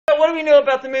what do we know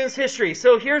about the moon's history?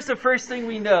 So here's the first thing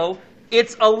we know.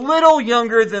 It's a little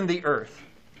younger than the Earth.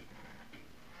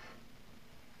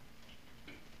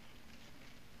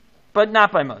 But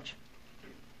not by much.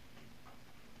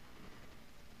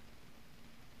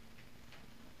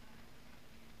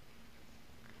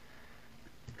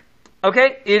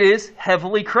 Okay, it is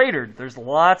heavily cratered. There's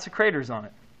lots of craters on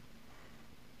it.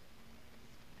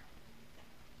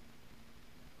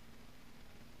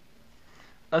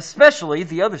 Especially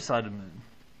the other side of the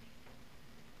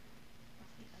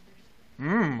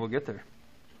moon. We'll get there.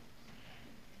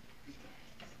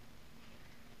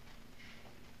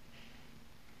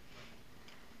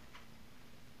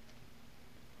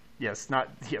 Yes,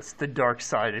 the dark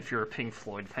side if you're a Pink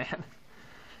Floyd fan.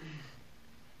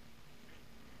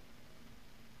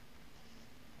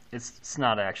 It's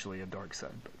not actually a dark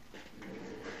side. But.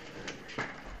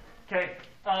 Okay,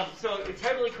 so it's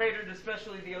heavily cratered,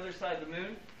 especially the other side of the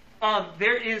moon.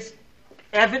 There is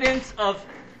evidence of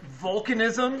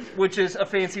volcanism, which is a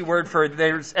fancy word for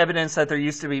there's evidence that there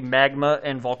used to be magma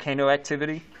and volcano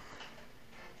activity.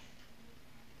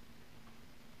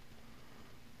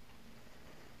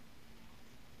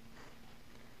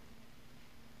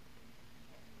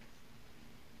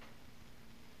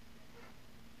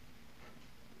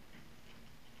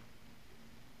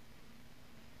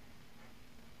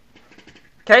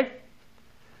 Okay?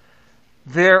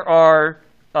 There are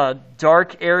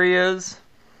dark areas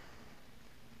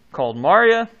called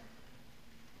Maria.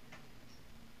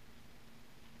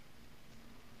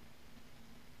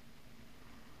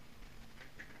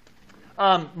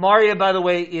 Maria, by the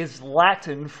way, is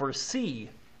Latin for sea,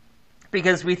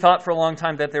 because we thought for a long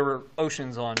time that there were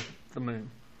oceans on the moon.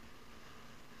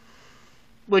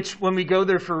 Which, when we go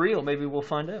there for real, maybe we'll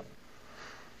find out.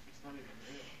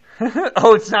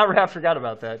 Oh, it's not. I forgot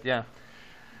about that. Yeah.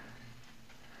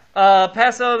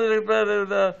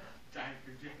 Paso.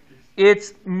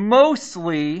 It's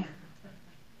mostly,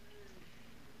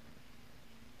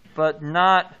 but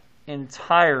not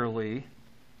entirely,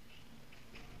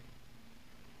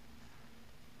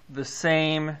 the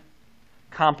same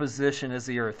composition as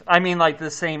the Earth. I mean, like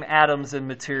the same atoms and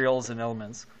materials and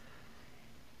elements.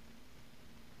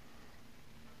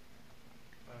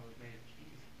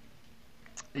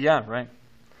 Yeah, right.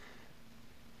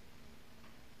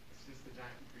 It's just the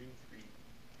giant green screen.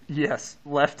 Yes,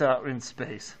 left out in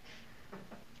space.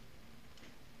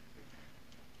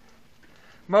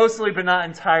 Mostly, but not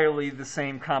entirely, the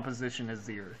same composition as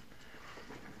the Earth.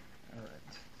 All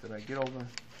right. Did I get all the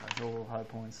high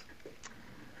points? I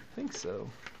think so.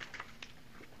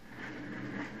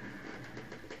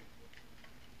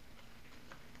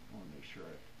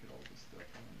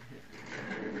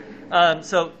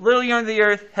 So, little younger than the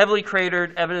Earth, heavily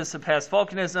cratered, evidence of past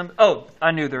volcanism. Oh,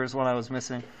 I knew there was one I was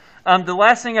missing. The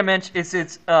last thing I mentioned is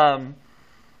it's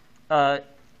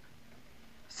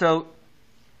so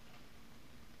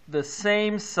the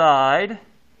same side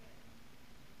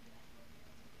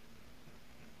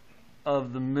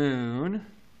of the moon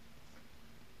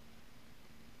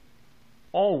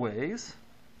always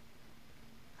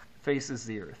faces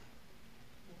the Earth.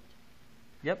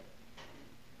 Yep.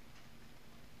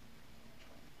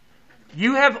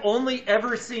 You have only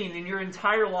ever seen in your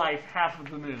entire life half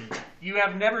of the moon. You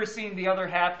have never seen the other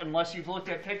half unless you've looked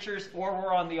at pictures or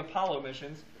were on the Apollo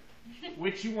missions,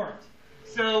 which you weren't.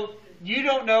 So you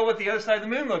don't know what the other side of the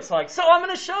moon looks like. So I'm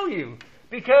going to show you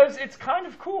because it's kind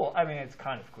of cool. I mean, it's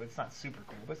kind of cool. It's not super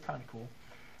cool, but it's kind of cool.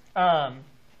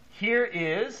 Here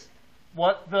is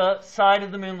what the side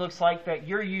of the moon looks like that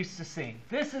you're used to seeing.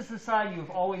 This is the side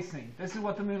you've always seen. This is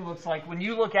what the moon looks like when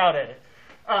you look out at it.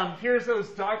 Here's those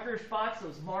darker spots,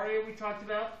 those Maria we talked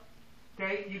about.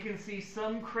 Okay, you can see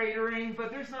some cratering, but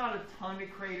there's not a ton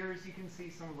of craters. You can see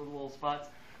some of the little spots.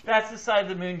 That's the side of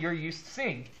the moon you're used to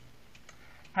seeing.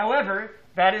 However,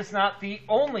 that is not the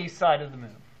only side of the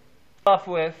moon. Off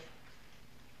with,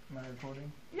 am I recording?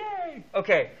 Yay!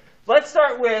 Okay, let's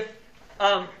start with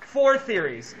 4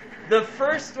 theories. The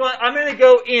first one, I'm going to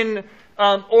go in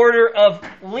order of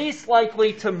least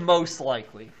likely to most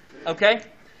likely. Okay?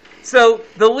 So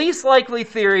the least likely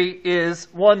theory is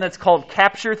one that's called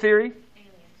capture theory.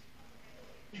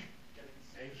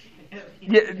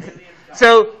 Yeah,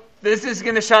 so this is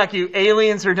going to shock you.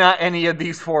 Aliens are not any of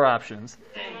these 4 options.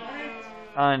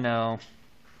 I know.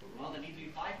 Well, there need to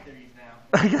be 5 theories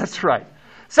now. That's right.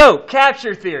 So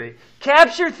capture theory.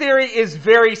 Capture theory is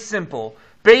very simple.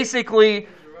 Basically,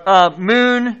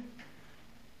 moon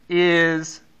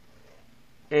is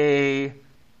a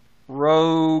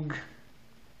rogue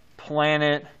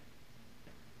planet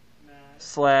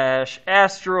 /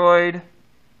 asteroid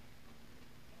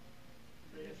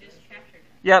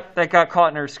Yep, that got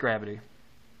caught in Earth's gravity.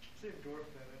 Say a dwarf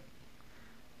planet.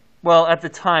 Well, at the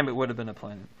time, it would have been a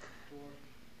planet. Dwarf.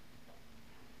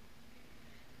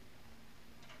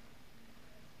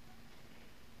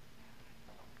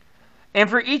 And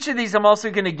for each of these, I'm also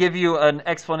going to give you an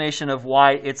explanation of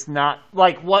why it's not,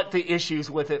 like what the issues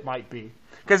with it might be.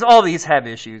 Because all these have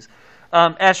issues.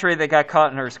 Asteroid that got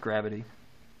caught in Earth's gravity.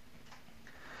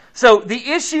 So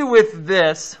the issue with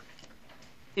this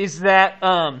is that,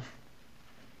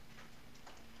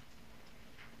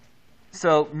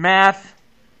 so math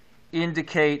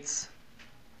indicates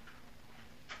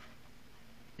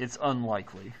it's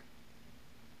unlikely.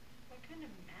 What kind of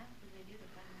math do they do to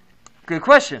find that? Good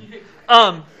question.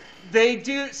 They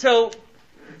do, so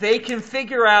they can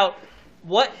figure out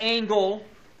what angle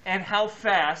and how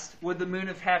fast would the moon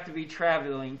have had to be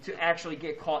traveling to actually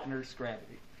get caught in Earth's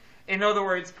gravity. In other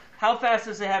words, how fast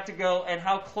does it have to go and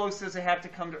how close does it have to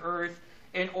come to Earth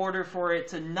in order for it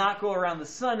to not go around the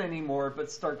sun anymore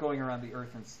but start going around the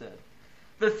Earth instead.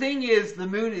 The thing is, the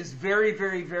moon is very,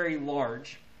 very, very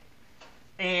large.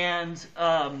 And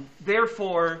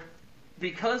therefore,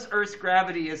 because Earth's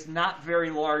gravity is not very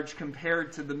large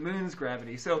compared to the moon's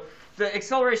gravity. So the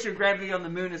acceleration of gravity on the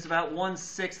moon is about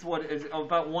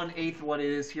 1/8 what it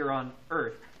is here on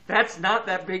Earth. That's not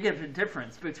that big of a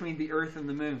difference between the Earth and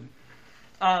the moon.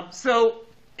 So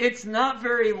it's not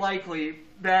very likely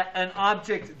that an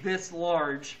object this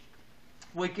large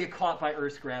would get caught by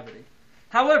Earth's gravity.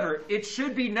 However, it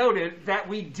should be noted that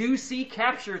we do see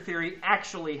capture theory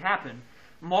actually happen.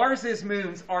 Mars's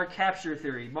moons are capture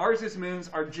theory. Mars's moons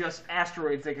are just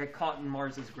asteroids that get caught in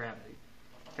Mars's gravity.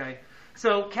 Okay?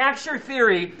 So capture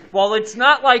theory, while it's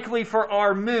not likely for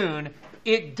our moon,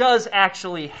 it does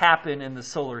actually happen in the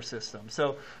solar system.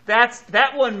 So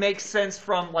that one makes sense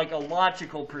from like a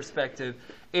logical perspective.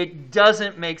 It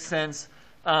doesn't make sense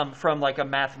from like a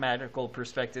mathematical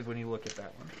perspective when you look at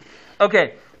that one.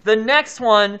 Okay, the next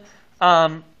one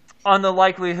on the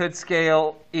likelihood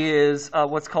scale is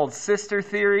what's called sister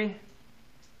theory.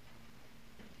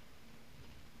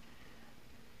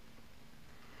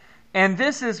 And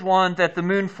this is one that the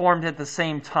moon formed at the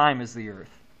same time as the Earth.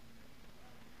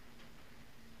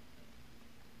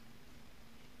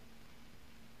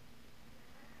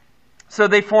 So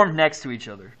they formed next to each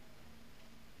other.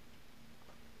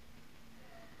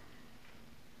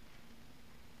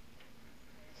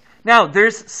 Now,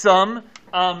 there's some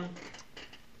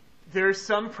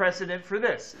precedent for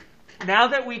this. Now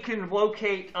that we can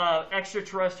locate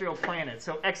extraterrestrial planets,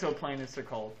 so exoplanets are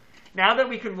called. Now that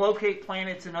we can locate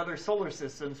planets in other solar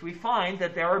systems, we find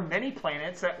that there are many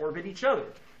planets that orbit each other.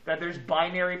 That there's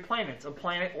binary planets, a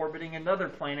planet orbiting another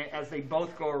planet as they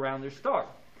both go around their star.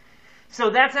 So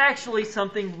that's actually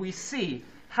something we see.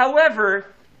 However,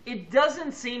 it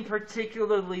doesn't seem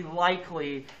particularly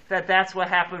likely that that's what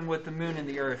happened with the moon and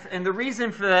the Earth. And the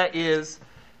reason for that is,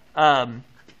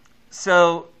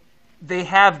 so they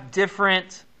have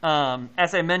different,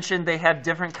 as I mentioned, they have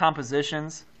different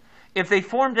compositions. If they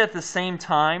formed at the same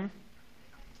time,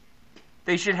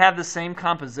 they should have the same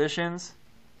compositions.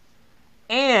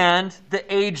 And the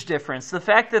age difference. The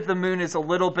fact that the moon is a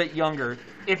little bit younger,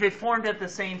 if it formed at the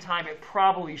same time, it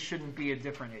probably shouldn't be a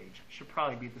different age. It should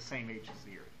probably be the same age as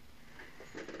the Earth.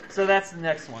 So that's the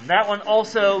next one. That one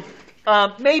also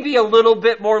maybe a little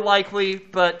bit more likely,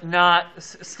 but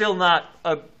still not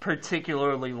a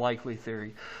particularly likely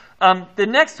theory. The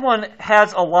next one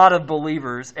has a lot of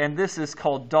believers, and this is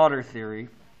called daughter theory,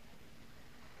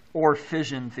 or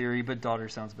fission theory, but daughter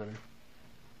sounds better.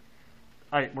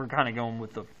 We're kind of going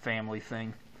with the family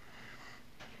thing.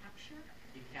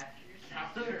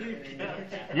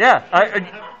 Yeah.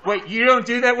 Wait, you don't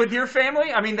do that with your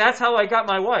family? I mean, that's how I got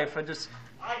my wife. I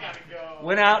gotta go.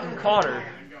 went out and caught her.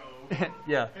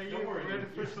 Yeah. Hey, you ready to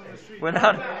push on the street? Went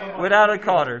out and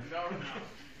caught her.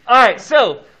 All right,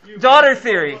 so daughter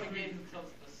theory.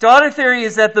 Daughter theory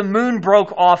is that the moon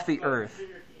broke off the Earth.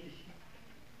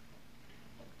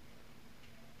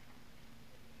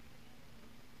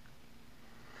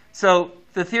 So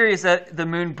the theory is that the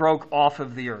moon broke off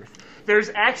of the Earth.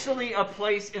 There's actually a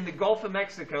place in the Gulf of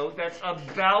Mexico that's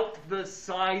about the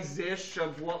size-ish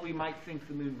of what we might think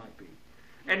the moon might be.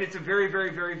 And it's a very,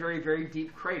 very, very, very, very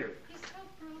deep crater. He's so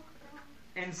broke, bro.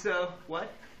 And so,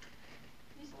 what?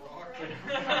 He's so broke.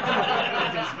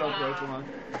 Just spelled broke wrong.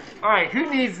 All right, who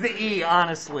needs the E,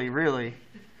 honestly, really?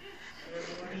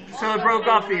 So it broke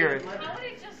off the Earth. How would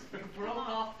it just Broke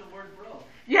off the word bro.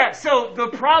 Yeah, so the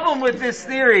problem with this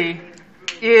theory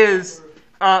is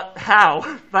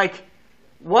how? Like,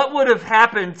 what would have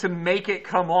happened to make it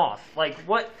come off? Like,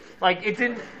 what? Like, it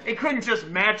couldn't just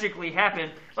magically happen.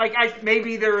 Like,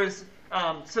 maybe there was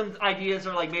Some ideas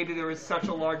are like maybe there was such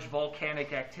a large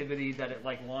volcanic activity that it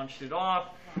like launched it off.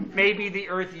 Maybe the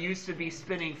Earth used to be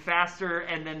spinning faster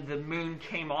and then the moon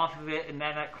came off of it and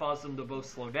then that caused them to both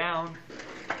slow down.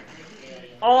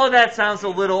 All of that sounds a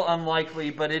little unlikely,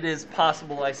 but it is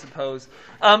possible, I suppose.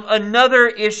 Another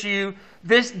issue,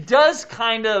 this does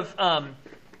kind of,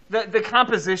 the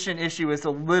composition issue is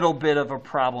a little bit of a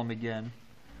problem again.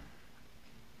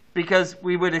 Because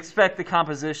we would expect the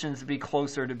compositions to be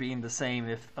closer to being the same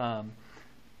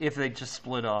if they just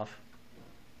split off.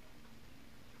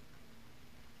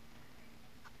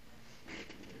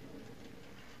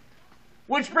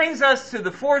 Which brings us to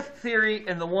the fourth theory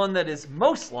and the one that is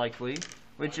most likely,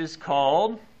 which is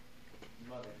called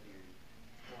Mother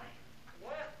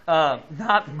theory.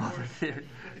 not mother theory.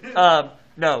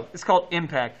 No, it's called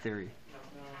impact theory.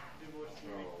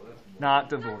 Not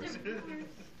divorce. Is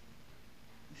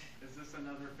this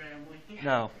another family?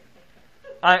 No.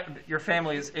 Your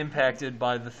family is impacted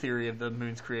by the theory of the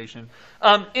moon's creation.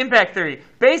 Impact theory.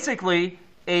 Basically,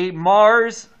 a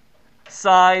Mars-sized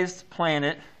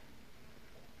planet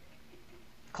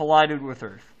collided with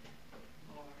Earth.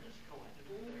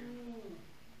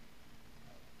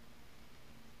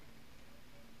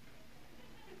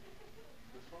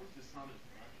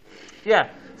 Yeah,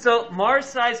 so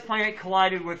Mars-sized planet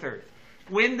collided with Earth.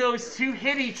 When those two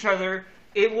hit each other,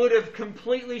 it would have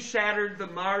completely shattered the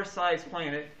Mars-sized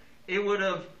planet. It would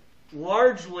have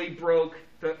largely broke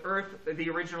the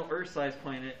original Earth-sized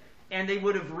planet, and they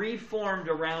would have reformed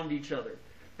around each other.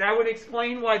 That would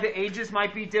explain why the ages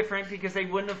might be different, because they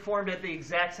wouldn't have formed at the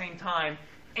exact same time.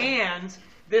 And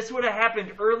this would have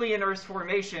happened early in Earth's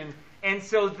formation, and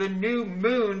so the new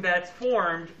moon that's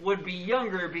formed would be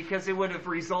younger because it would have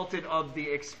resulted of the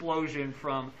explosion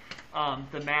from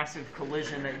the massive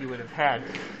collision that you would have had.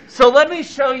 So let me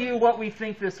show you what we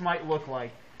think this might look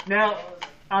like. Now,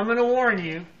 I'm going to warn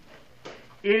you,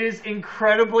 it is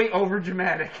incredibly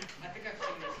overdramatic.